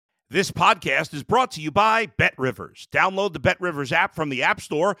This podcast is brought to you by BetRivers. Download the BetRivers app from the App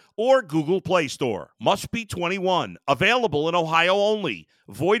Store or Google Play Store. Must be 21. Available in Ohio only.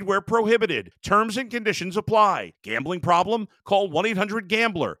 Void where prohibited. Terms and conditions apply. Gambling problem? Call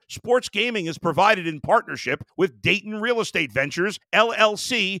 1-800-GAMBLER. Sports gaming is provided in partnership with Dayton Real Estate Ventures,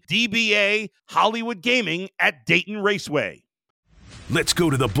 LLC, DBA, Hollywood Gaming at Dayton Raceway. Let's go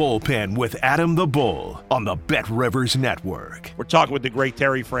to the bullpen with Adam the Bull on the BetRivers Network. We're talking with the great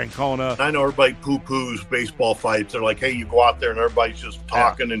Terry Francona. I know everybody poo-poos baseball fights. They're like, hey, you go out there and everybody's just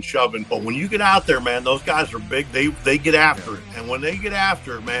talking and shoving. But when you get out there, man, those guys are big. They get after it. And when they get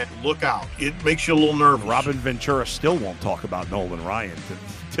after it, man, look out. It makes you a little nervous. Robin Ventura still won't talk about Nolan Ryan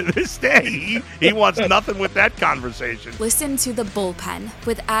to this day. He wants nothing with that conversation. Listen to The Bullpen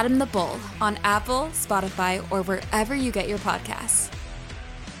with Adam the Bull on Apple, Spotify, or wherever you get your podcasts.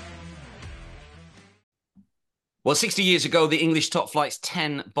 Well, 60 years ago, the English top flight's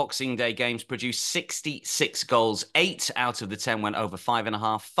 10 Boxing Day games produced 66 goals. 8 out of the 10 went over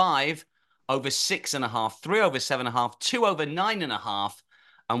 5.5, 5 over 6.5, 3 over 7.5, 2 over 9.5,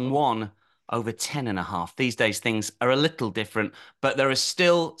 and 1 over 10.5. These days, things are a little different, but there are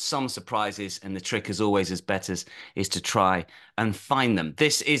still some surprises, and the trick, as always, as bettors, is to try and find them.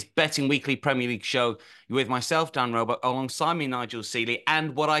 This is Betting Weekly Premier League show. You're with myself, Dan Roebuck, alongside me, Nigel Seeley,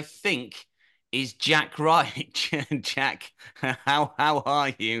 and what I think is Jack Wright. Jack, how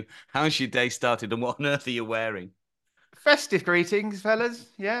are you? How's your day started, and what on earth are you wearing? Festive greetings, fellas.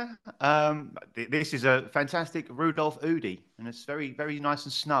 Yeah. This is a fantastic Rudolph Udi, and it's very, very nice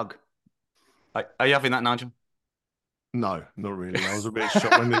and snug. Are you having that, Nigel? No, not really. I was a bit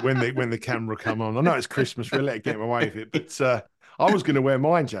shocked when the camera come on. I know it's Christmas, we'll let it get away with it. But I was going to wear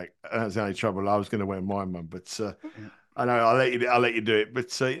mine, Jack. That's the only trouble. I was going to wear mine, Mum. But I know I'll let you do it.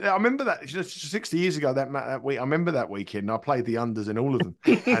 But I remember that 60 years ago that week. I remember that weekend. I played the unders in all of them.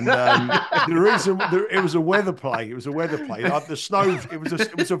 And it was a weather play. It was a weather play. The snow.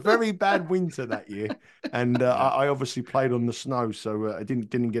 It was a very bad winter that year, and I obviously played on the snow, so I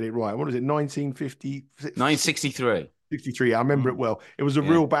didn't get it right. What was it? 1963. 63. I remember it well. It was a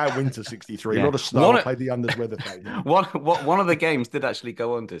real bad winter, 63. A lot of snow. I played the unders weather play. One of the games did actually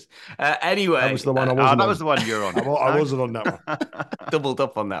go unders. Anyway. That was the one I wasn't on. That was the one you're on. I wasn't on that one. Doubled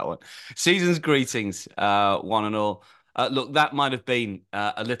up on that one. Season's greetings, one and all. Look, that might have been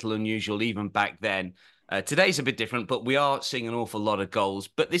a little unusual even back then. Today's a bit different, but we are seeing an awful lot of goals.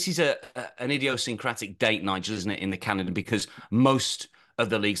 But this is an idiosyncratic date, Nigel, isn't it, in the calendar? Because most of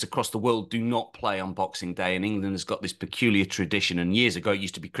the leagues across the world do not play on Boxing Day, and England has got this peculiar tradition. And years ago, it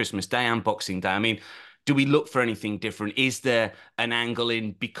used to be Christmas Day and Boxing Day. I mean, do we look for anything different? Is there an angle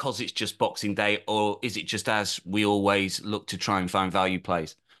in because it's just Boxing Day, or is it just as we always look to try and find value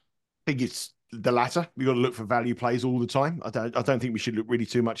plays? I think it's the latter. We've got to look for value plays all the time. I don't think we should look really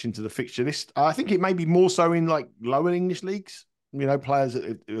too much into the fixture list. I think it may be more so in like lower English leagues. You know, players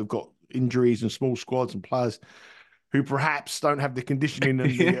that have got injuries and small squads, and players who perhaps don't have the conditioning and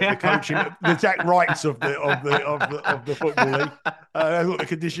the coaching, the Jack Wrights of the football league. They've got the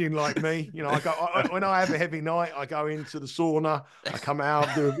conditioning like me. You know, when I have a heavy night, I go into the sauna. I come out,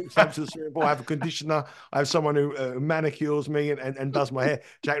 do a step to the swimming pool. I have a conditioner. I have someone who manicures me and does my hair.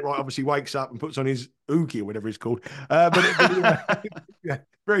 Jack Wright obviously wakes up and puts on his ookie or whatever it's called. Yeah,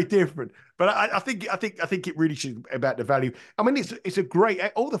 very different. But I think it really should be about the value. I mean, it's a great.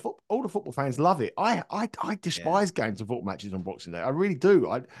 All the football fans love it. I despise games of football matches on Boxing Day. I really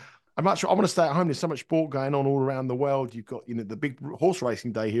do. I'm not sure. I want to stay at home. There's so much sport going on all around the world. You've got the big horse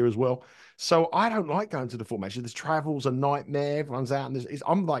racing day here as well. So I don't like going to the football matches. The travel's a nightmare. Everyone's out, and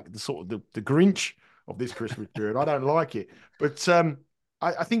I'm like the sort of the Grinch of this Christmas period. I don't like it. But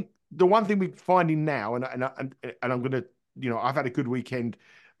I think the one thing we're finding now, and I'm going to, I've had a good weekend.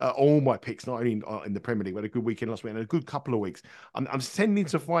 All my picks, not only in the Premier League, but a good weekend last week and a good couple of weeks. I'm tending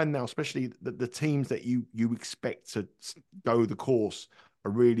to find now, especially the teams that you expect to go the course are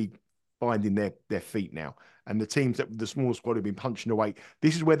really finding their feet now. And the teams that the smaller squad have been punching away.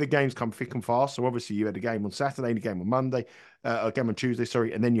 This is where the games come thick and fast. So obviously you had a game on Saturday, a game on Monday, a game on Tuesday,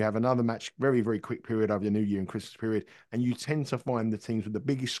 sorry. And then you have another match, very, very quick period over the New Year and Christmas period. And you tend to find the teams with the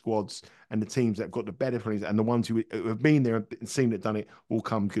biggest squads and the teams that have got the better players and the ones who have been there and seen it, done it, all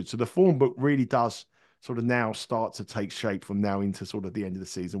come good. So the form book really does sort of now start to take shape from now into sort of the end of the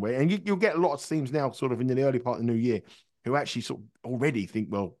season. And you'll get a lot of teams now sort of in the early part of the new year who actually sort of already think,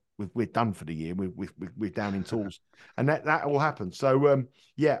 well, we're done for the year. We're down in tools, and that will happen. So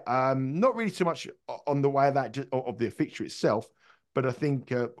not really too much on the way of the fixture itself, but I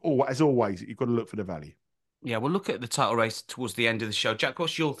think as always, you've got to look for the value. Yeah, we'll look at the title race towards the end of the show. Jack,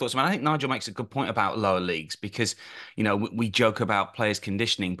 what's your thoughts? I mean, I think Nigel makes a good point about lower leagues because, we joke about players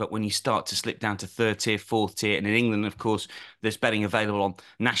conditioning, but when you start to slip down to third tier, fourth tier, and in England, of course, there's betting available on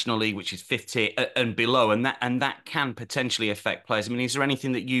National League, which is fifth tier and below, and that can potentially affect players. I mean, is there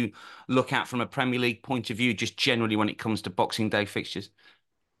anything that you look at from a Premier League point of view, just generally when it comes to Boxing Day fixtures?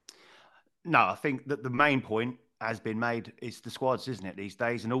 No, I think that the main point has been made is the squads, isn't it, these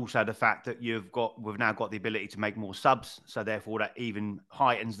days? And also the fact that we've now got the ability to make more subs. So therefore that even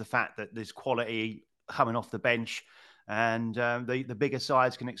heightens the fact that there's quality coming off the bench. And the bigger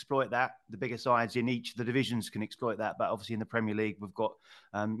sides can exploit that. The bigger sides in each of the divisions can exploit that. But obviously in the Premier League, we've got,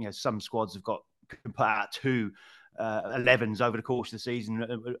 some squads can put out two 11s over the course of the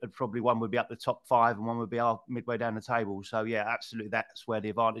season. Probably one would be up the top five and one would be midway down the table. So yeah, absolutely, that's where the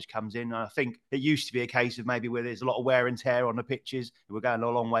advantage comes in. And I think it used to be a case of maybe where there's a lot of wear and tear on the pitches. We're going a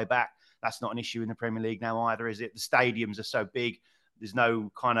long way back. That's not an issue in the Premier League now either, is it? The stadiums are so big. There's no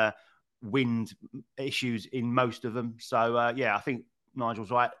kind of wind issues in most of them. So yeah, I think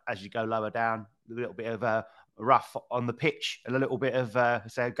Nigel's right. As you go lower down, a little bit of rough on the pitch, a little bit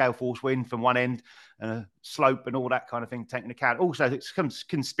of say gale force wind from one end and a slope and all that kind of thing taken account. Also, there's some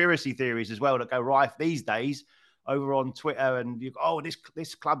conspiracy theories as well that go rife these days over on Twitter, and you go,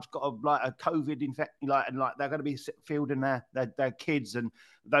 this club's got a COVID infection, and they're going to be fielding their kids and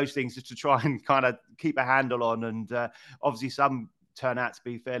those things just to try and kind of keep a handle on. And obviously some turn out to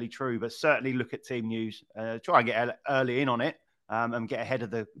be fairly true, but certainly look at team news, try and get early in on it. And get ahead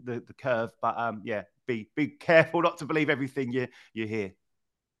of the curve. But yeah, be careful not to believe everything you hear.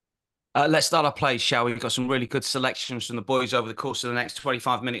 Let's start our plays, shall we? We've got some really good selections from the boys over the course of the next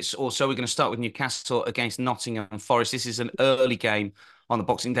 25 minutes or so. We're going to start with Newcastle against Nottingham Forest. This is an early game on the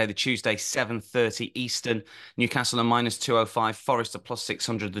Boxing Day, the Tuesday, 7:30 Eastern. Newcastle are -205, Forest are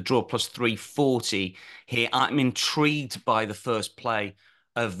 +600, the draw +340 here. I'm intrigued by the first play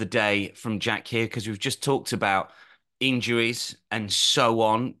of the day from Jack here because we've just talked about injuries and so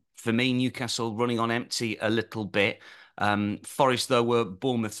on. For me, Newcastle running on empty a little bit. Forest, though, were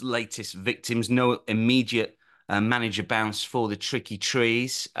Bournemouth's latest victims. No immediate manager bounce for the tricky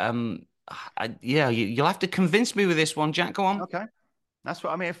trees. You'll have to convince me with this one, Jack. Go on. Okay. That's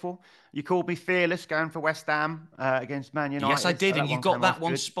what I'm here for. You called me fearless going for West Ham against Man United. Yes, I did, so and you got that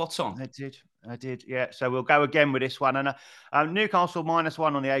one spot on. I did, yeah. So we'll go again with this one. And Newcastle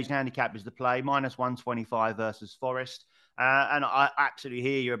 -1 on the Asian handicap is the play, -125 versus Forest. And I absolutely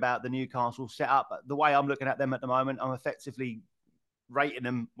hear you about the Newcastle setup. The way I'm looking at them at the moment, I'm effectively rating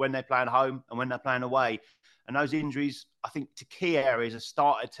them when they're playing home and when they're playing away. And those injuries, I think, to key areas have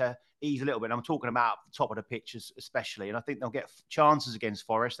started to ease a little bit. I'm talking about the top of the pitch especially. And I think they'll get chances against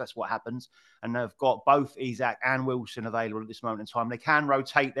Forest. That's what happens. And they've got both Isak and Wilson available at this moment in time. They can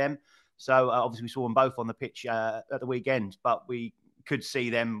rotate them. So obviously we saw them both on the pitch at the weekend, but we could see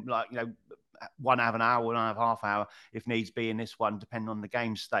them 1.5 hour, 1.5 hour, if needs be in this one, depending on the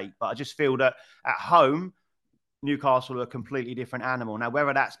game state. But I just feel that at home, Newcastle are a completely different animal. Now,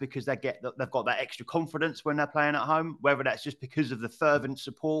 whether that's because they've got that extra confidence when they're playing at home, whether that's just because of the fervent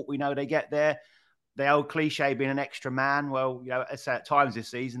support we know they get there, the old cliche being an extra man, well, at times this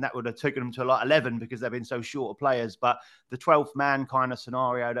season, that would have taken them to 11 because they've been so short of players. But the 12th man kind of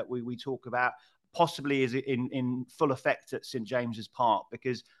scenario that we talk about possibly is in full effect at St. James's Park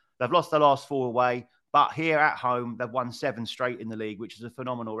because they've lost their last 4 away. But here at home, they've won 7 straight in the league, which is a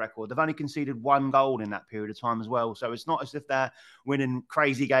phenomenal record. They've only conceded 1 goal in that period of time as well. So it's not as if they're winning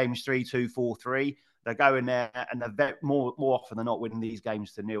crazy games 3-2, 4-3. They're going there and they're more often than not winning these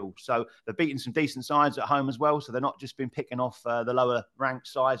games to 0. So they're beating some decent sides at home as well. So they're not just been picking off the lower ranked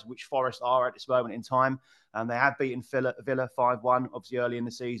sides, which Forest are at this moment in time. They have beaten Villa 5-1, obviously early in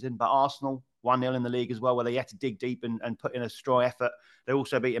the season. But Arsenal 1-0 in the league as well, where they had to dig deep and put in a strong effort. They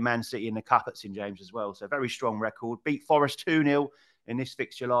also beat Man City in the Cup at St. James as well. So very strong record. Beat Forest 2-0 in this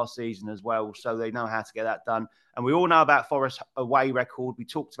fixture last season as well. So they know how to get that done. And we all know about Forest's away record. We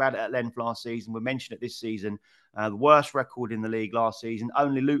talked about it at length last season. We mentioned it this season. The worst record in the league last season.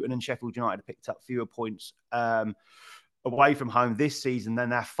 Only Luton and Sheffield United picked up fewer points away from home this season than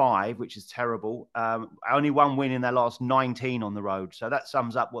their 5, which is terrible. Only 1 win in their last 19 on the road. So that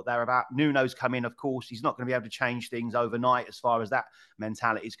sums up what they're about. Nuno's come in, of course. He's not going to be able to change things overnight as far as that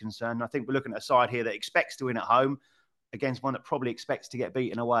mentality is concerned. I think we're looking at a side here that expects to win at home against one that probably expects to get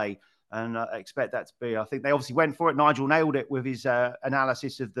beaten away. And I expect that to be, I think they obviously went for it. Nigel nailed it with his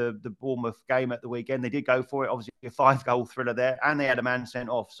analysis of the Bournemouth game at the weekend. They did go for it. Obviously a 5-goal thriller there and they had a man sent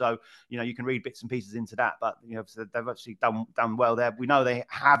off. So, you can read bits and pieces into that, but they've actually done well there. We know they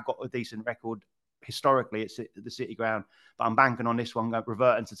have got a decent record historically at the City Ground, but I'm banking on this one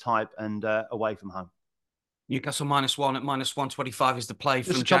reverting to type and away from home. Newcastle -1 at -125 is the play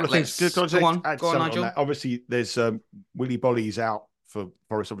Just from a couple Jack. of things. Go on, Add go on, something Nigel. that. Obviously, there's Willy Bolly's out for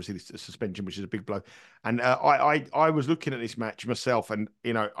Forest. Obviously, the suspension, which is a big blow. And I was looking at this match myself, and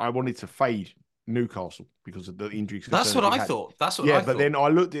I wanted to fade Newcastle because of the injuries. That's what I thought. But then I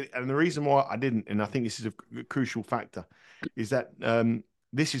looked at it, and the reason why I didn't, and I think this is a crucial factor, is that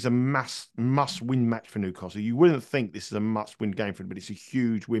this is a must-win match for Newcastle. You wouldn't think this is a must-win game for them, but it's a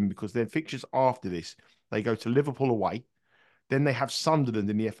huge win because their fixtures after this, they go to Liverpool away, then they have Sunderland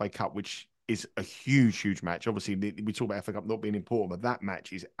in the FA Cup, which is a huge match. Obviously, we talk about FA Cup not being important, but that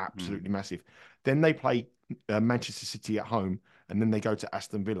match is absolutely massive. Then they play Manchester City at home, and then they go to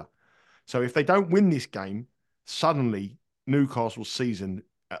Aston Villa. So if they don't win this game, suddenly Newcastle's season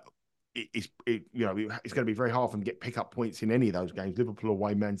it's going to be very hard for them to pick up points in any of those games. Liverpool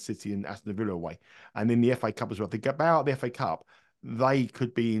away, Man City, and Aston Villa away, and in the FA Cup as well. If they get out of the FA Cup, they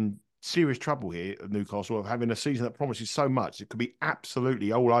could be in serious trouble here at Newcastle of having a season that promises so much. It could be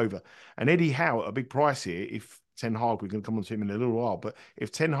absolutely all over. And Eddie Howe at a big price here. If Ten Hag, we're going to come on to him in a little while, but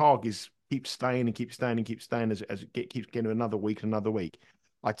if Ten Hag keeps staying as it keeps getting another week,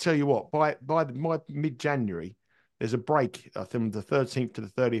 I tell you what, by mid-January, there's a break from the 13th to the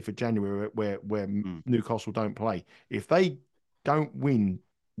 30th of January where Newcastle don't play. If they don't win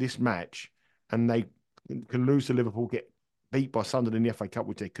this match and they can lose to Liverpool, get beat by Sunderland in the FA Cup,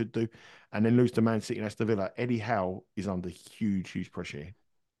 which they could do, and then lose to Man City and Aston Villa, Eddie Howe is under huge pressure here.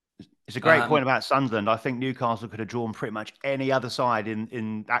 It's a great point about Sunderland. I think Newcastle could have drawn pretty much any other side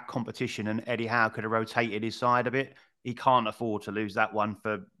in that competition, and Eddie Howe could have rotated his side a bit. He can't afford to lose that one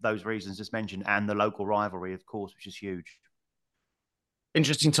for those reasons just mentioned, and the local rivalry, of course, which is huge.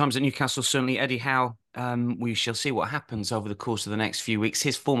 Interesting times at Newcastle, certainly. Eddie Howe, we shall see what happens over the course of the next few weeks.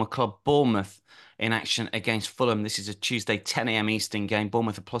 His former club, Bournemouth, in action against Fulham. This is a Tuesday 10 a.m. Eastern game.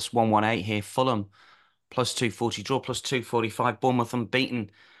 Bournemouth are +118 here. Fulham +240. Draw +245. Bournemouth unbeaten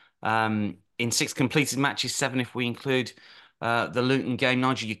in 6 completed matches, 7 if we include the Luton game.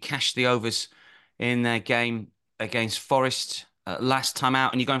 Nigel, you cashed the overs in their game against Forest last time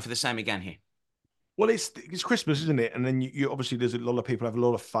out, and you're going for the same again here. Well, it's Christmas, isn't it? And then you obviously there's a lot of people have a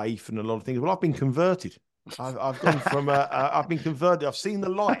lot of faith and a lot of things. Well, I've been converted. I've gone from I've been converted. I've seen the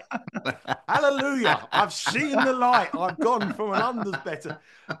light. Hallelujah! I've seen the light. I've gone from an unders better,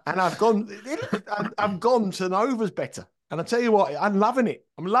 and I've gone to an overs better. And I tell you what, I'm loving it.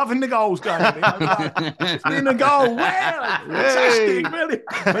 I'm loving the goals going. It's been a goal. Well, fantastic, really.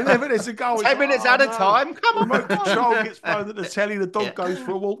 Whenever there's a goal, 10 minutes at a time. Come on. Remote control gets thrown at the telly. The dog goes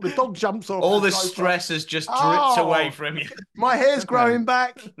for a walk. The dog jumps off. All the stress has just dripped away from you. My hair's growing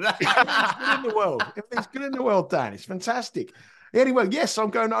back. Everything's good in the world. Everything's good in the world, Dan. It's fantastic. Anyway, yes,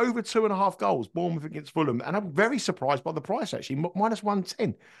 I'm going over 2.5 goals. Bournemouth against Fulham, and I'm very surprised by the price actually.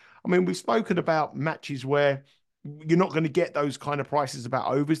 -110. I mean, we've spoken about matches where you're not going to get those kind of prices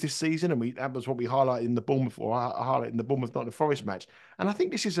about overs this season, and that was what we highlighted in the Bournemouth, or I highlighted in the Bournemouth Nottingham Forest match. And I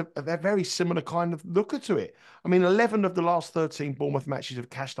think this is a very similar kind of looker to it. I mean, 11 of the last 13 Bournemouth matches have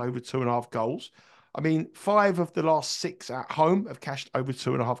cashed over 2.5 goals. I mean, 5 of the last 6 at home have cashed over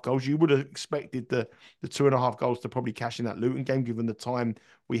 2.5 goals. You would have expected the 2.5 goals to probably cash in that Luton game, given the time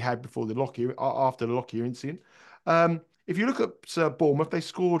we had before after the Lockyer incident. If you look at Bournemouth, they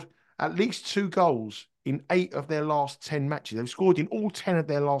scored at least 2 goals in 8 of their last 10 matches. They've scored in all 10 of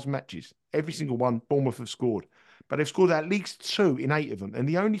their last matches. Every single one, Bournemouth have scored. But they've scored at least 2 in 8 of them. And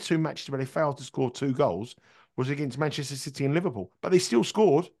the only 2 matches where they failed to score 2 goals was against Manchester City and Liverpool. But they still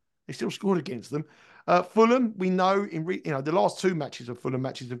scored. They still scored against them. Fulham, we know, the last 2 matches of Fulham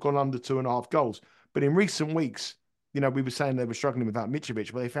matches have gone under 2.5 goals. But in recent weeks, we were saying they were struggling without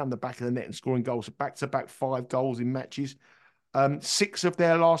Mitrovic, but they found the back of the net and scoring goals. Back-to-back 5 goals in matches. 6 of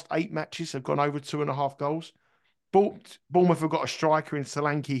their last 8 matches have gone over 2.5 goals. Bournemouth have got a striker in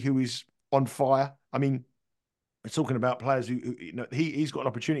Solanke who is on fire. I mean, we're talking about players who he's got an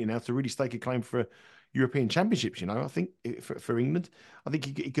opportunity now to really stake a claim for European Championships. I think for England, I think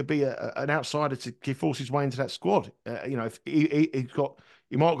he could be an outsider to force his way into that squad. If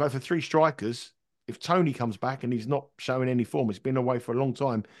he might go for 3 strikers. If Tony comes back and he's not showing any form, he's been away for a long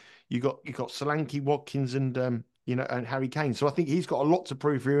time. You got Solanke, Watkins, and Harry Kane. So I think he's got a lot to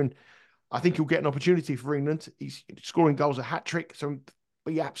prove here, and I think he'll get an opportunity for England. He's scoring goals, a hat-trick, so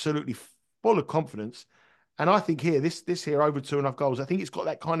be absolutely full of confidence. And I think here, this here over 2.5 goals, I think it's got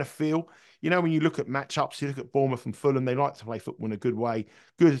that kind of feel. When you look at matchups, you look at Bournemouth and Fulham, they like to play football in a good way.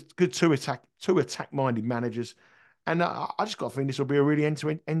 Good two attack-minded managers. And I just got a feeling this will be a really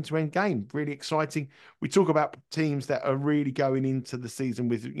end-to-end game. Really exciting. We talk about teams that are really going into the season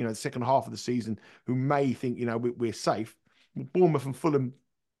with, the second half of the season who may think, we're safe. Bournemouth and Fulham,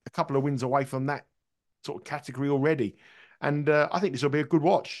 a couple of wins away from that sort of category already. And I think this will be a good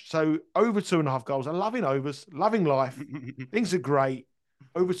watch. So over 2.5 goals. I'm loving overs, loving life. Things are great.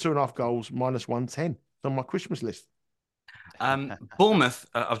 Over 2.5 goals, -110. It's on my Christmas list. Bournemouth,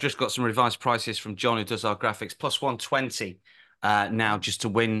 I've just got some revised prices from John, who does our graphics, +120 now just to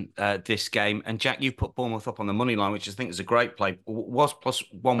win this game. And Jack, you put Bournemouth up on the money line, which I think is a great play. Was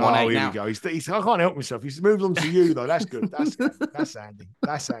 +118 Oh, here now. we go. I can't help myself. He's moved on to you, though. That's good. That's handy.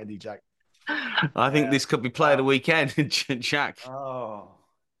 That's handy, Jack. I think this could be play of the weekend, Jack. Oh.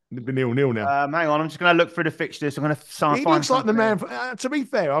 It'd be 0-0 now. Hang on, I'm just going to look through the fixtures. I'm going to start. He looks like the man. To be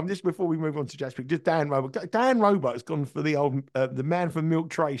fair, I'm just before we move on to Jack's pick, just Dan Roebuck. Dan Roebuck has gone for the old the man from Milk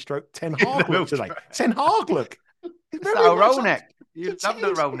Tray stroke Ten Hag look today. Ten Hag look. It's a roll neck. You love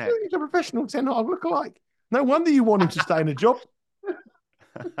the roll neck. He's a professional Ten Hag look-alike. No wonder you want him to stay in a job.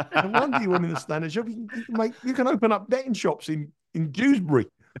 No wonder you want him to stay in a job. You can open up betting shops in Dewsbury.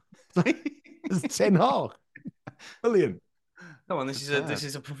 It's Ten Hag. Brilliant. Come on, this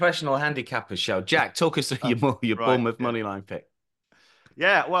is a professional handicapper show. Jack, talk us through your Bournemouth moneyline pick.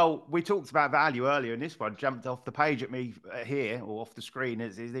 Yeah, well, we talked about value earlier, and this one jumped off the page at me here, or off the screen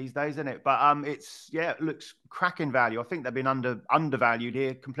is these days, isn't it? But it looks cracking value. I think they've been undervalued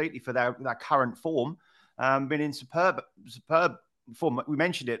here completely for their current form. Been in superb form. We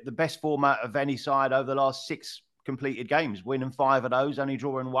mentioned it, the best form out of any side over the last 6 completed games, winning 5 of those, only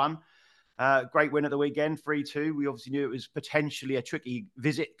drawing 1. Great win at the weekend, 3-2. We obviously knew it was potentially a tricky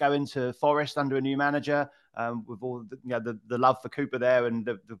visit going to Forest under a new manager, with all the love for Cooper there, and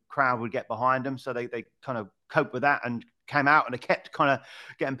the crowd would get behind them. So they kind of coped with that and came out, and they kept kind of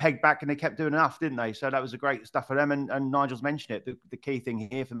getting pegged back, and they kept doing enough, didn't they? So that was a great stuff for them. And Nigel's mentioned it. The key thing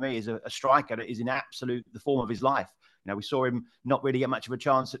here for me is a striker that is in the form of his life. We saw him not really get much of a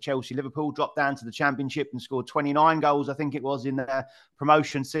chance at Chelsea. Liverpool dropped down to the Championship and scored 29 goals, I think it was, in their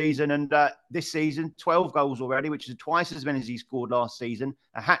promotion season. And this season, 12 goals already, which is twice as many as he scored last season.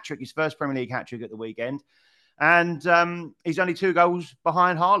 A hat-trick, his first Premier League hat-trick at the weekend. And he's only 2 goals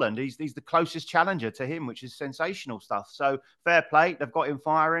behind Haaland. He's the closest challenger to him, which is sensational stuff. So fair play. They've got him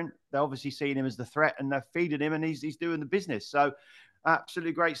firing. They're obviously seeing him as the threat, and they're feeding him, and he's doing the business. So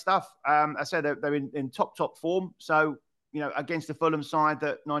absolutely great stuff. I said they're in top form. So, against the Fulham side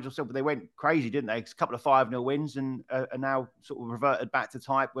that Nigel said, they went crazy, didn't they? A couple of 5-0 wins, and are now sort of reverted back to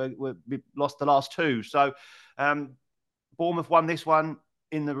type where we lost the last 2. So Bournemouth won this one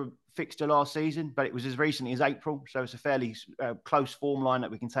in the fixture last season, but it was as recently as April. So it's a fairly close form line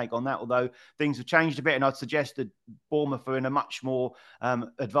that we can take on that, although things have changed a bit. And I'd suggest that Bournemouth are in a much more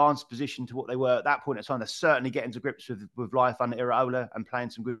advanced position to what they were at that point in time. They're certainly getting to grips with life under Iraola and playing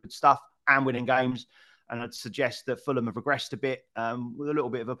some good stuff and winning games. And I'd suggest that Fulham have regressed a bit, with a little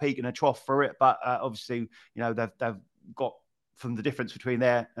bit of a peak and a trough for it. But obviously, they've got, from the difference between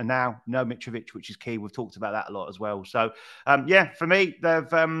there and now, no Mitrovic, which is key. We've talked about that a lot as well. So, for me,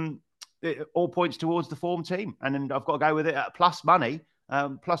 they've all points towards the form team. And then I've got to go with it at plus money,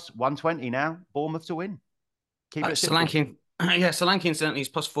 plus 120 now, Bournemouth to win. Keep it simple. Solanke incidentally is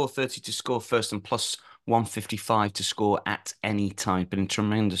plus 430 to score first and plus 155 to score at any time. Been in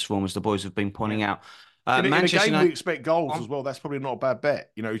tremendous form, as the boys have been pointing out. In a game we expect goals as well. That's probably not a bad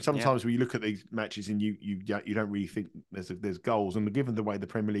bet. Sometimes when you look at these matches and you don't really think there's goals. And given the way the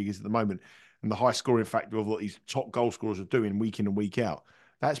Premier League is at the moment and the high scoring factor of what these top goal scorers are doing week in and week out,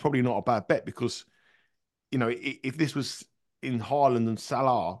 that's probably not a bad bet because, if this was in Haaland and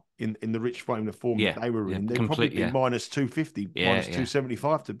Salah in the rich frame of form that they were in, they'd probably be minus 250, minus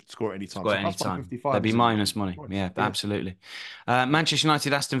 275 to score at any time. Score at any time. They'd be minus money. Yeah, absolutely. Manchester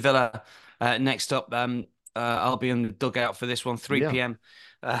United, Aston Villa. Next up, I'll be in the dugout for this one, 3 p.m.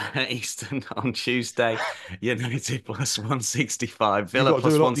 Eastern on Tuesday. United plus 165, Villa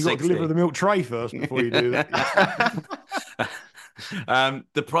plus 160. You've got to deliver the milk tray first before you do that.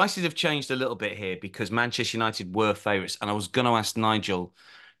 The prices have changed a little bit here because Manchester United were favourites, and I was going to ask Nigel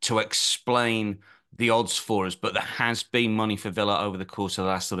to explain the odds for us, but there has been money for Villa over the course of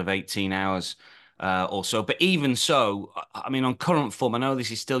the last sort of 18 hours. Or so. But even so, I mean, on current form, I know this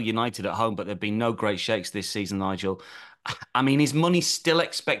is still United at home, but there have been no great shakes this season, Nigel. I mean, is money still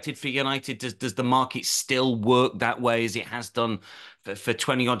expected for United? Does the market still work that way as it has done for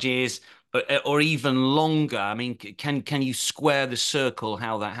 20-odd years or even longer? I mean, can you square the circle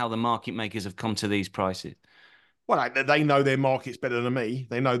how the market makers have come to these prices? Well, they know their markets better than me.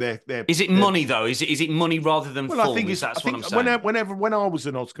 They know their. Is it money though? Is it money rather than form? I think that's what I'm saying. When I was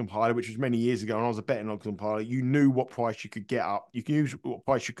an odds compiler, which was many years ago, and I was a betting odds compiler, you knew what price you could get up. You can use what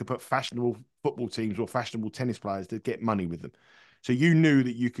price you could put fashionable football teams or fashionable tennis players to get money with them. So you knew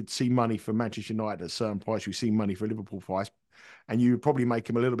that you could see money for Manchester United at a certain price. You see money for Liverpool price and you would probably make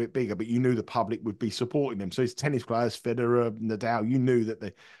them a little bit bigger, but you knew the public would be supporting them. So it's tennis players, Federer, Nadal. You knew that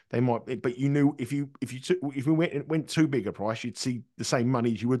they might, but you knew if you went too big a price, you'd see the same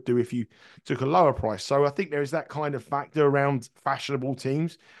money as you would do if you took a lower price. So I think there is that kind of factor around fashionable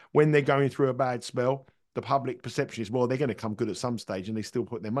teams when they're going through a bad spell. The public perception is, well, they're going to come good at some stage, and they still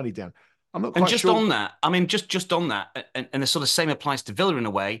put their money down. I'm not quite just sure. on that, I mean, just on that, and the sort of same applies to Villa in a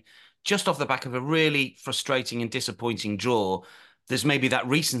way. Just off the back of a really frustrating and disappointing draw, there's maybe that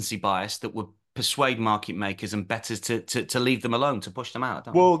recency bias that would persuade market makers and bettors to leave them alone, to push them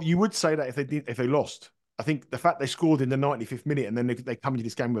out. Well, you would say that if they lost. I think the fact they scored in the 95th minute and then they come into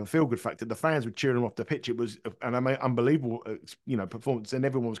this game with a feel-good factor, the fans were cheering them off the pitch. It was an unbelievable, performance, and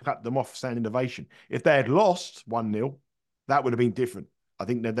everyone was clapping them off, standing ovation. If they had lost 1-0, that would have been different. I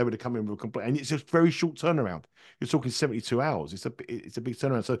think they would have come in with a complete, and it's a very short turnaround. You're talking 72 hours. It's a big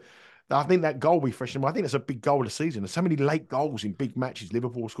turnaround. So I think that goal we freshened. I think that's a big goal of the season. There's so many late goals in big matches.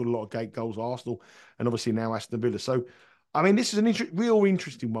 Liverpool scored a lot of gate goals, Arsenal, and obviously now Aston Villa. So, I mean, this is an real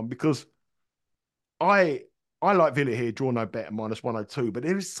interesting one because I like Villa here, draw no bet at -102, but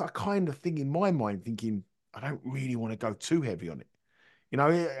there is a kind of thing in my mind thinking I don't really want to go too heavy on it.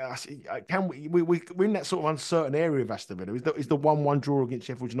 Can we're in that sort of uncertain area of Aston Villa. Is the 1-1 draw against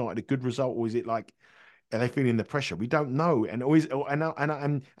Sheffield United a good result, or is it like, are they feeling the pressure? We don't know.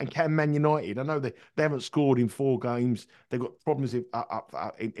 And can Man United? I know they haven't scored in 4 games. They've got problems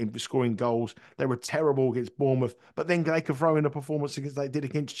in scoring goals. They were terrible against Bournemouth, but then they could throw in a performance against they did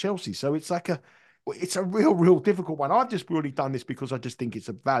against Chelsea. So it's a real difficult one. I've just really done this because I just think it's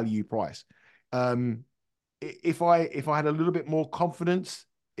a value price. If I had a little bit more confidence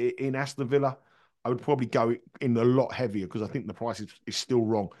in Aston Villa, I would probably go in a lot heavier because I think the price is still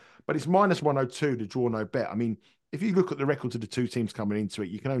wrong. But it's -102 to draw no bet. I mean, if you look at the records of the two teams coming into it,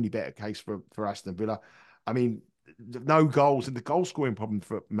 you can only bet a case for Aston Villa. I mean, no goals, and the goal scoring problem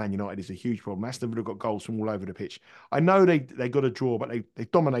for Man United is a huge problem. Aston Villa got goals from all over the pitch. I know they got a draw, but they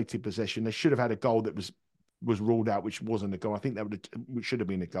dominated possession. They should have had a goal that was ruled out, which wasn't a goal. I think that should have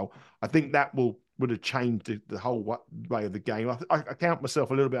been a goal. I think that would have changed the whole way of the game. I count myself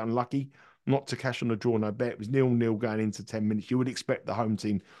a little bit unlucky not to cash on the draw no bet. It was 0-0 going into 10 minutes. You would expect the home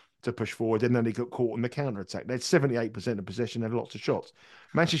team to push forward, and then they got caught in the counter-attack. They had 78% of possession, had lots of shots.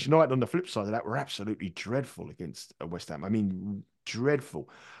 Manchester United, on the flip side of that, were absolutely dreadful against West Ham. I mean, dreadful.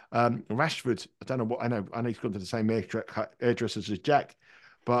 Rashford, I don't know what, I know he's gone to the same hairdressers as Jack,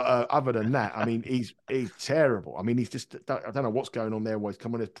 but other than that, I mean, he's terrible. I mean, he's just, I don't know what's going on there. Why he's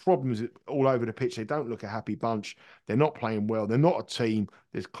come on. There's problems all over the pitch. They don't look a happy bunch. They're not playing well. They're not a team.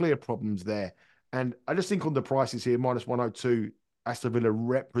 There's clear problems there. And I just think on the prices here, -102, Aston Villa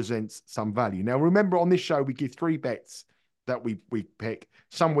represents some value. Now, remember, on this show, we give 3 bets that we pick.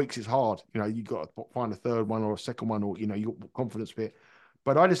 Some weeks it's hard. You've got to find a third one or a second one, or, you got confidence bit.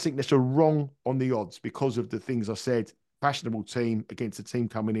 But I just think there's a wrong on the odds because of the things I said. Fashionable team against a team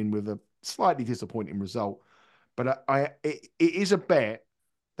coming in with a slightly disappointing result. But it is a bet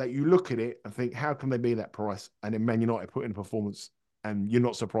that you look at it and think, how can they be that price? And then Man United put in a performance and you're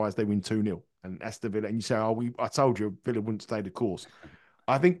not surprised they win 2-0. And Aston Villa, and you say, I told you Villa wouldn't stay the course.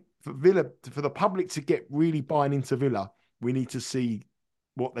 I think for the public to get really buying into Villa, we need to see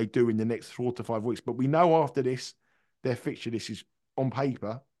what they do in the next 4 to 5 weeks. But we know after this, their fixture, this is on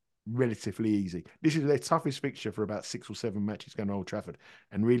paper, relatively easy. This is their toughest fixture for about 6 or 7 matches going to Old Trafford.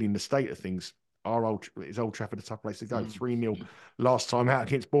 And really, in the state of things, is Old Trafford a tough place to go? 3-0 last time out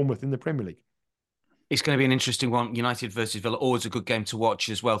against Bournemouth in the Premier League. It's going to be an interesting one. United versus Villa, always a good game to watch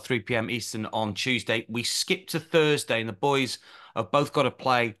as well. 3 p.m. Eastern on Tuesday. We skip to Thursday, and the boys have both got to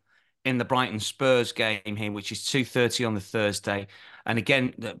play in the Brighton Spurs game here, which is 2:30 on the Thursday. And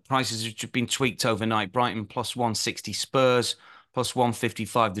again, the prices have been tweaked overnight. Brighton +160, Spurs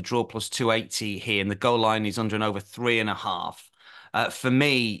 +155, the draw +280 here, and the goal line is under and over 3.5. For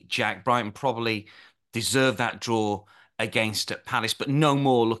me, Jack, Brighton probably deserve that draw against Palace, but no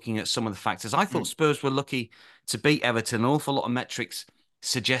more looking at some of the factors. I thought Spurs were lucky to beat Everton. An awful lot of metrics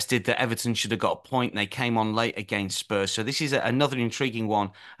suggested that Everton should have got a point. They came on late against Spurs. So this is another intriguing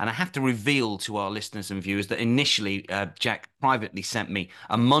one. And I have to reveal to our listeners and viewers that initially Jack privately sent me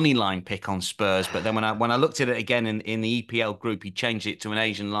a money line pick on Spurs. But then when I looked at it again in the EPL group, he changed it to an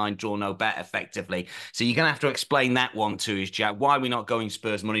Asian line, draw no bet effectively. So you're going to have to explain that one to us, Jack. Why are we not going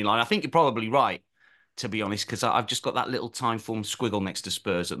Spurs money line? I think you're probably right, to be honest, because I've just got that little time form squiggle next to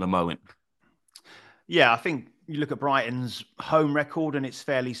Spurs at the moment. Yeah, I think you look at Brighton's home record and it's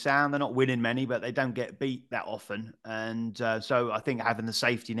fairly sound. They're not winning many, but they don't get beat that often. And so I think having the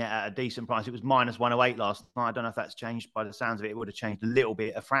safety net at a decent price, it was minus 108 last night. I don't know if that's changed. By the sounds of it, it would have changed a little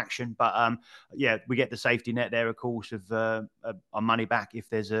bit, a fraction. But yeah, we get the safety net there, of course, of our money back if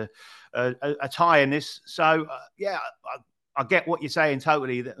there's a tie in this. So yeah, I get what you're saying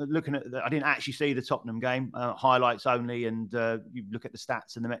totally. Looking at I didn't actually see the Tottenham game, highlights only, and you look at the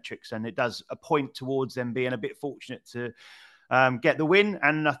stats and the metrics, and it does point towards them being a bit fortunate to get the win.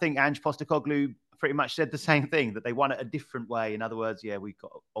 And I think Ange Postecoglou pretty much said the same thing, that they won it a different way. In other words, yeah, we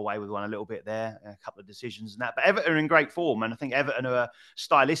got away with one a little bit there, a couple of decisions and that. But Everton are in great form, and I think Everton are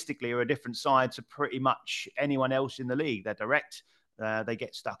stylistically are a different side to pretty much anyone else in the league. They're direct, they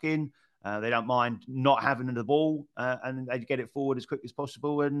get stuck in. They don't mind not having the ball, and they get it forward as quick as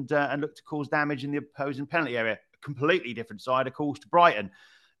possible and look to cause damage in the opposing penalty area. A completely different side, of course, to Brighton.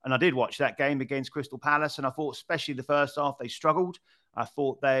 And I did watch that game against Crystal Palace, and I thought, especially the first half, they struggled. I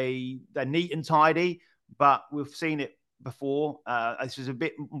thought they're neat and tidy, but we've seen it before. This is a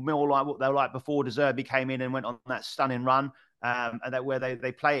bit more like what they were like before De Zerbi came in and went on that stunning run, and that where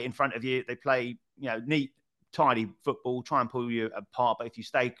they play it in front of you. They play, neat, tidy football, try and pull you apart. But if you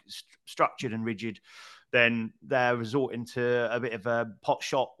stay structured and rigid, then they're resorting to a bit of a pot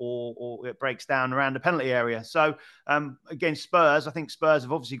shot or it breaks down around the penalty area. So against Spurs, I think Spurs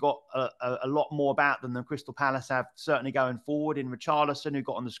have obviously got a lot more about them than Crystal Palace have, certainly going forward. In Richarlison, who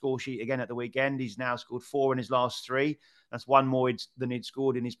got on the score sheet again at the weekend, he's now scored 4 in his last 3. That's 1 more than he'd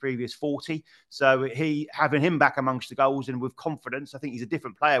scored in his previous 40. So having him back amongst the goals and with confidence, I think he's a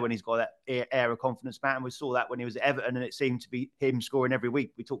different player when he's got that air of confidence back. And we saw that when he was at Everton, and it seemed to be him scoring every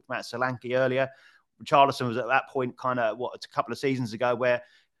week. We talked about Solanke earlier. Richarlison was at that point kind of, a couple of seasons ago where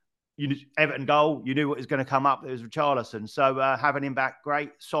Everton goal, you knew what was going to come up. It was Richarlison. So having him back,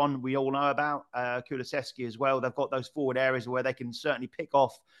 great. Son, we all know about. Kulusevski as well. They've got those forward areas where they can certainly pick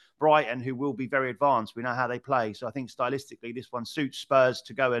off Brighton, who will be very advanced. We know how they play. So I think stylistically, this one suits Spurs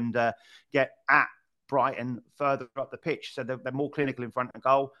to go and get at Brighton further up the pitch. So they're more clinical in front of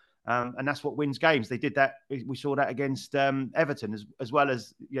goal. And that's what wins games. They did that. We saw that against Everton, as well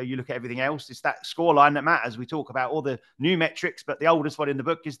as you look at everything else. It's that scoreline that matters. We talk about all the new metrics, but the oldest one in the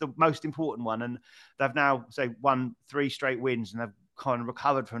book is the most important one. And they've now won 3 straight wins, and they've kind of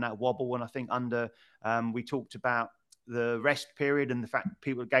recovered from that wobble. And I think we talked about the rest period and the fact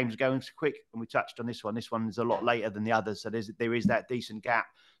that games are going so quick, and we touched on this one. This one is a lot later than the others, so there is that decent gap.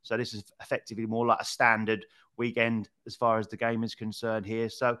 So this is effectively more like a standard weekend as far as the game is concerned here.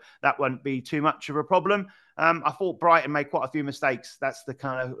 So that won't be too much of a problem. I thought Brighton made quite a few mistakes. That's the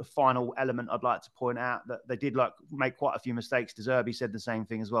kind of final element I'd like to point out, that they did make quite a few mistakes. De Zerbi said the same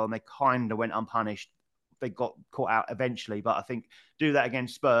thing as well, and they kind of went unpunished. They got caught out eventually, but I think do that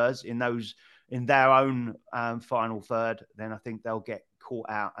against Spurs in their own final third, then I think they'll get caught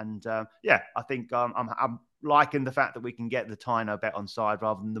out. And I think I'm liking the fact that we can get the Tino bet on side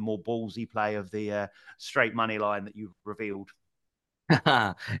rather than the more ballsy play of the straight money line that you've revealed.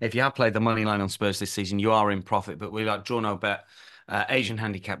 If you have played the money line on Spurs this season, you are in profit. But we like draw no bet, Asian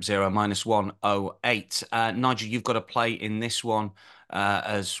handicap 0 minus 108. Nigel, you've got a play in this one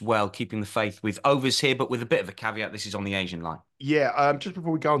as well, keeping the faith with overs here, but with a bit of a caveat. This is on the Asian line. Yeah, just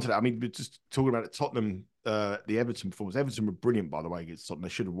before we go on to that, I mean, we're just talking about Tottenham, the Everton performance. Everton were brilliant, by the way, against Tottenham.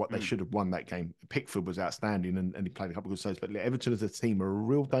 They should have won that game. Pickford was outstanding, and he played a couple of good saves. But Everton as a team are a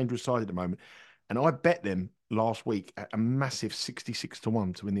real dangerous side at the moment. And I bet them last week at a massive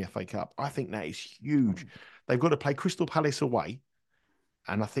 66-1 to win the FA Cup. I think that is huge. They've got to play Crystal Palace away,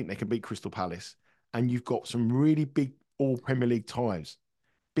 and I think they can beat Crystal Palace. And you've got some really big all Premier League ties.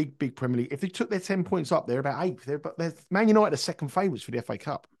 Big Premier League. If they took their 10 points up, they're about 8th. Man United are second favourites for the FA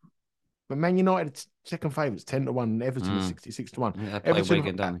Cup. But Man United second favourites, 10-1, and Everton is 66-1. Yeah,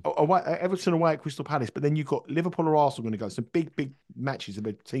 Everton away at Crystal Palace, but then you've got Liverpool or Arsenal going to go. Some big matches,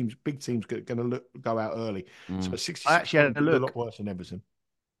 big teams going to go out early. So 66 I actually had a look. A lot worse than Everton.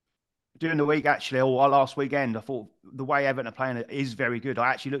 During the week, actually, or last weekend, I thought the way Everton are playing is very good. I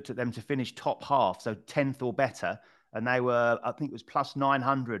actually looked at them to finish top half, so 10th or better. And they were, I think it was plus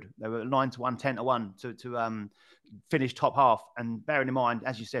 900. They were 9-1, 10-1 to finish top half. And bearing in mind,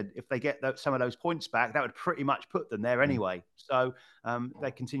 as you said, if they get some of those points back, that would pretty much put them there anyway. So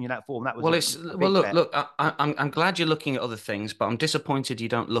they continue that form. That was look. I'm glad you're looking at other things, but I'm disappointed you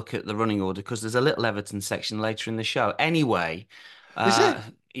don't look at the running order because there's a little Everton section later in the show. Anyway. Is it?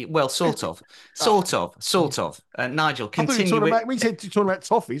 Well, sort of. Nigel, continue. We said talking about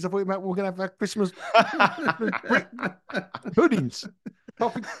toffees. I thought we're going to have our Christmas puddings,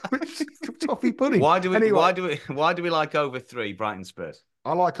 toffee pudding. Why do we like over 3 Brighton Spurs?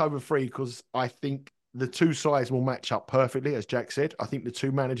 I like over 3 because I think the two sides will match up perfectly, as Jack said. I think the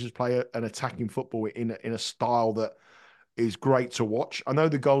two managers play an attacking football in a style that is great to watch. I know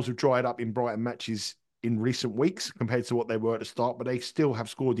the goals have dried up in Brighton matches in recent weeks compared to what they were at the start, but they still have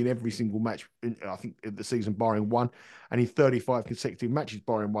scored in every single match, I think, in the season, barring one, and in 35 consecutive matches,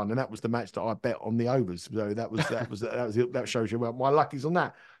 barring one. And that was the match that I bet on the overs. So that shows you about my luckies on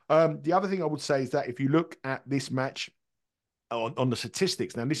that. The other thing I would say is that if you look at this match, on the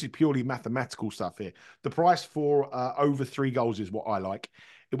statistics. Now, this is purely mathematical stuff here. The price for over 3 goals is what I like.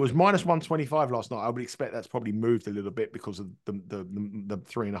 It was minus 125 last night. I would expect that's probably moved a little bit because of the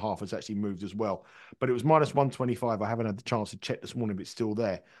 3.5 has actually moved as well. But it was minus 125. I haven't had the chance to check this morning, but it's still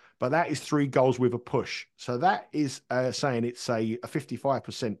there. But that is 3 goals with a push. So that is saying it's a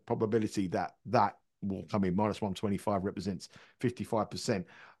 55% probability that will come in. Minus 125 represents 55%.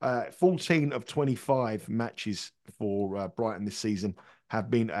 14 of 25 matches for Brighton this season have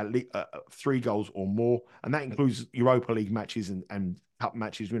been at least 3 goals or more, and that includes Europa League matches and cup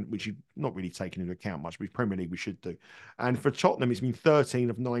matches, which you've not really taken into account much, but Premier League we should do. And for Tottenham, it's been 13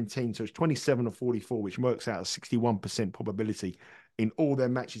 of 19, so it's 27 of 44, which works out a 61% probability in all their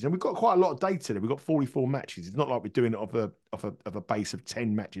matches. And we've got quite a lot of data there. We've got 44 matches. It's not like we're doing it off a base of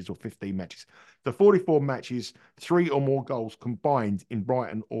 10 matches or 15 matches. The 44 matches, 3 or more goals combined in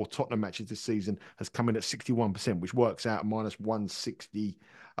Brighton or Tottenham matches this season has come in at 61%, which works out minus 160.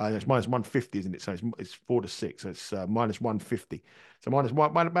 It's minus 150, isn't it? So it's 4 to 6. So it's minus 150. So minus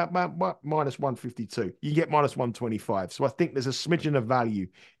 152. You get minus 125. So I think there's a smidgen of value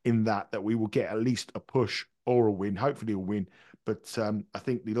in that we will get at least a push or a win, hopefully a win. But I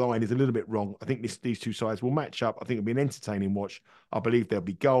think the line is a little bit wrong. I think these two sides will match up. I think it'll be an entertaining watch. I believe there'll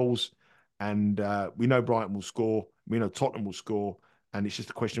be goals. And we know Brighton will score. We know Tottenham will score. And it's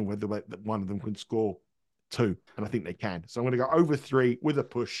just a question of whether one of them can score 2. And I think they can. So I'm going to go over 3 with a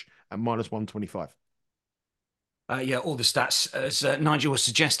push and minus 125. Yeah, all the stats, as Nigel was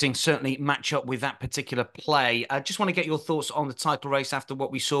suggesting, certainly match up with that particular play. I just want to get your thoughts on the title race after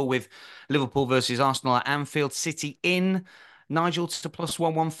what we saw with Liverpool versus Arsenal at Anfield. City in, Nigel, to plus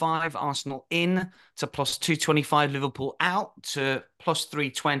 115, Arsenal in to plus 225, Liverpool out to plus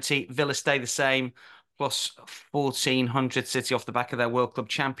 320, Villa stay the same, plus 1,400, City off the back of their World Club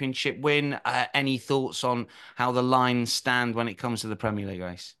Championship win. Any thoughts on how the lines stand when it comes to the Premier League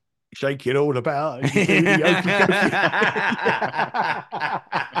race? Shake it all about.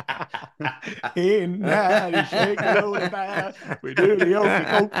 In that, shake it all about. We do the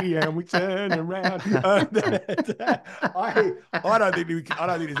okey and we turn around. I don't think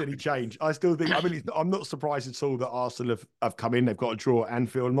there's any change. I still think. I mean, I'm not surprised at all that Arsenal have come in. They've got a draw at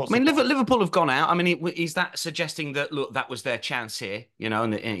Anfield. Liverpool have gone out. I mean, is that suggesting that that was their chance here?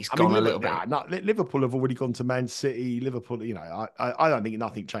 And it's gone a little bit. No, Liverpool have already gone to Man City. Liverpool, I don't think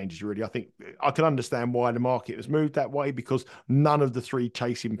nothing changes really. I think I can understand why the market has moved that way because none of the 3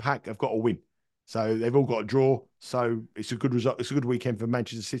 chasing pack have got a win. So they've all got a draw. So it's a good result. It's a good weekend for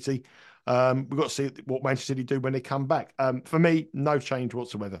Manchester City. We've got to see what Manchester City do when they come back. For me, no change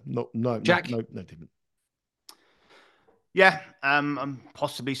whatsoever. Jack? No different. Yeah, I'm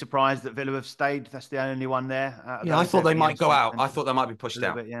possibly surprised that Villa have stayed. That's the only one there. I thought they might go out. I thought they might be pushed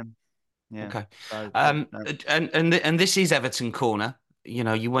out. Bit, yeah. Okay. So, and this is Everton corner. You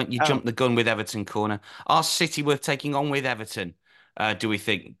jumped the gun with Everton corner. Are City worth taking on with Everton? Do we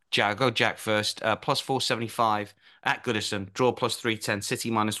think? Jack, go Jack first. Plus 475 at Goodison. Draw plus 310.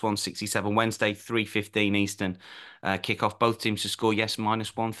 City minus 167. Wednesday 3:15 Eastern. Kickoff. Both teams to score. Yes,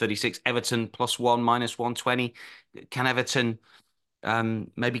 minus 136. Everton plus 1 minus 120. Can Everton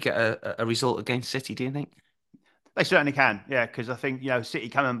maybe get a result against City? Do you think? They certainly can. Yeah, because I think City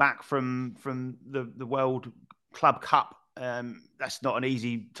coming back from the World Club Cup. That's not an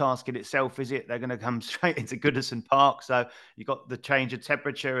easy task in itself, is it? They're going to come straight into Goodison Park. So you've got the change of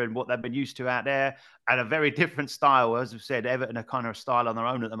temperature and what they've been used to out there and a very different style. As I've said, Everton are kind of a style on their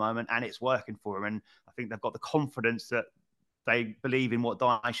own at the moment and it's working for them. And I think they've got the confidence that they believe in what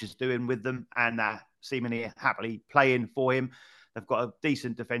Dyche is doing with them and seemingly happily playing for him. They've got a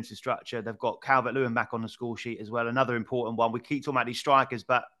decent defensive structure. They've got Calvert-Lewin back on the score sheet as well. Another important one. We keep talking about these strikers,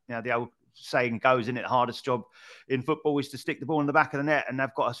 but the old saying goes, in it, the hardest job in football is to stick the ball in the back of the net, and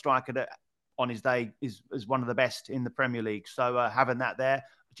they've got a striker that on his day is one of the best in the Premier League. So having that there,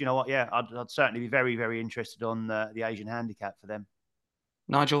 do you know what? Yeah, I'd certainly be very, very interested on the Asian handicap for them.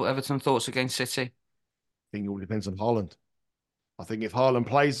 Nigel, Everton thoughts against City? I think it all depends on Haaland. I think if Haaland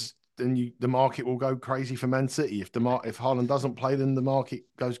plays, then the market will go crazy for Man City. If Haaland doesn't play, then the market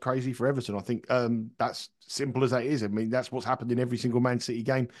goes crazy for Everton. I think that's simple as that is. I mean, that's what's happened in every single Man City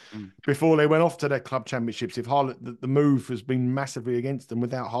game before they went off to their club championships. If Haaland, the move has been massively against them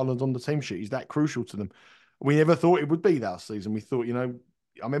without Haaland on the team sheet. He's that crucial to them. We never thought it would be last season. We thought, I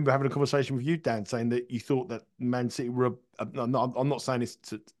remember having a conversation with you, Dan, saying that you thought that Man City were. I'm not saying this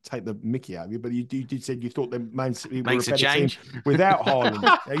to take the mickey out of you, but you did say you thought that Man City were a better team without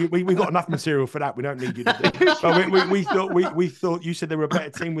Haaland. We've got enough material for that. We don't need you to do it. But we thought you said they were a better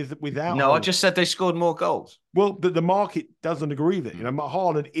team without. No, Haaland. I just said they scored more goals. Well, the market doesn't agree with it.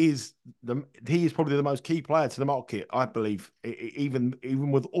 Haaland is he is probably the most key player to the market, I believe. Even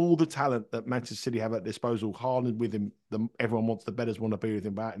with all the talent that Manchester City have at disposal, Haaland with him, everyone wants the betters want to be with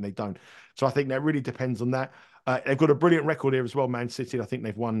him, and they don't. So I think that really depends on that. They've got a brilliant record here as well, Man City. I think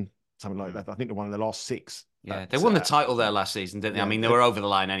they've won something like that. I think they won in the last 6. Yeah, they won the title there last season, didn't they? Yeah, I mean, they were over the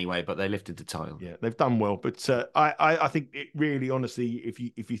line anyway, but they lifted the title. Yeah, they've done well. But I think it really, honestly, if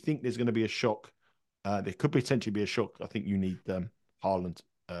you think there's going to be a shock, there could potentially be a shock. I think you need Haaland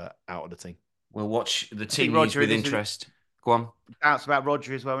out of the team. We'll watch the team with interest. Go on. Doubts about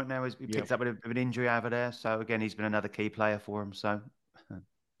Rodri as well. Now he picked up with an injury over there, so again, he's been another key player for him. So.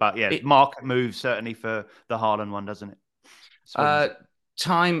 But yeah, market moves certainly for the Haaland one, doesn't it?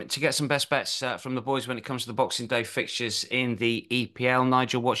 Time to get some best bets from the boys when it comes to the Boxing Day fixtures in the EPL.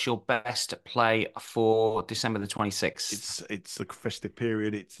 Nigel, what's your best play for December the 26th? It's the festive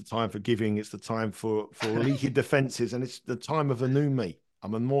period. It's the time for giving. It's the time for leaky defences, and it's the time of a new me.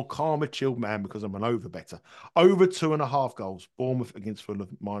 I'm a more calmer, chilled man because I'm an over better. Over 2.5 goals. Bournemouth against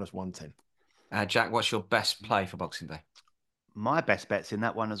Fulham -110. Jack, what's your best play for Boxing Day? My best bet's in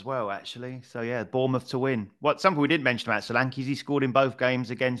that one as well, actually. So, yeah, Bournemouth to win. Something we didn't mention about Solanke is he scored in both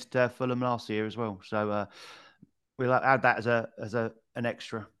games against Fulham last year as well. So, we'll add that as an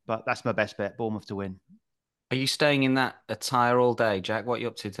extra. But that's my best bet, Bournemouth to win. Are you staying in that attire all day, Jack? What are you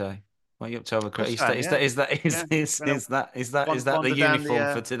up to today? What are you up to over Christmas? Is that the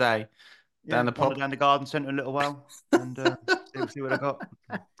uniform for today? Down the pub, down the garden centre a little while, and see what I got.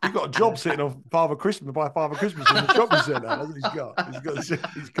 You've got a job sitting on Father Christmas in the shopping centre. That's what he's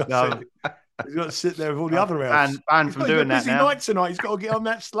got. He's got to sit there with all the other elves. Banned from doing that now. Busy night tonight. He's got to get on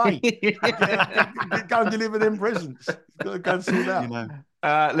that slate. Go and deliver them presents. He's got to go and sort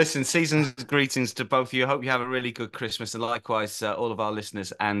out. Listen, season's greetings to both of you. Hope you have a really good Christmas, and likewise, all of our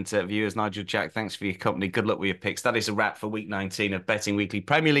listeners and viewers. Nigel, Jack, thanks for your company. Good luck with your picks. That is a wrap for week 19 of Betting Weekly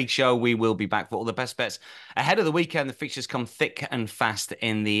Premier League show. We will be back for all the best bets ahead of the weekend. The fixtures come thick and fast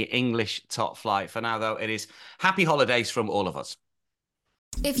in the English top flight. For now, though, it is happy holidays from all of us.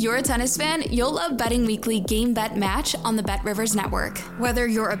 If you're a tennis fan, you'll love Betting Weekly Game Bet Match on the Bet Rivers Network. Whether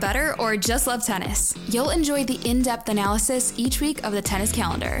you're a bettor or just love tennis, you'll enjoy the in-depth analysis each week of the tennis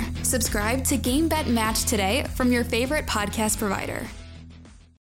calendar. Subscribe to Game Bet Match today from your favorite podcast provider.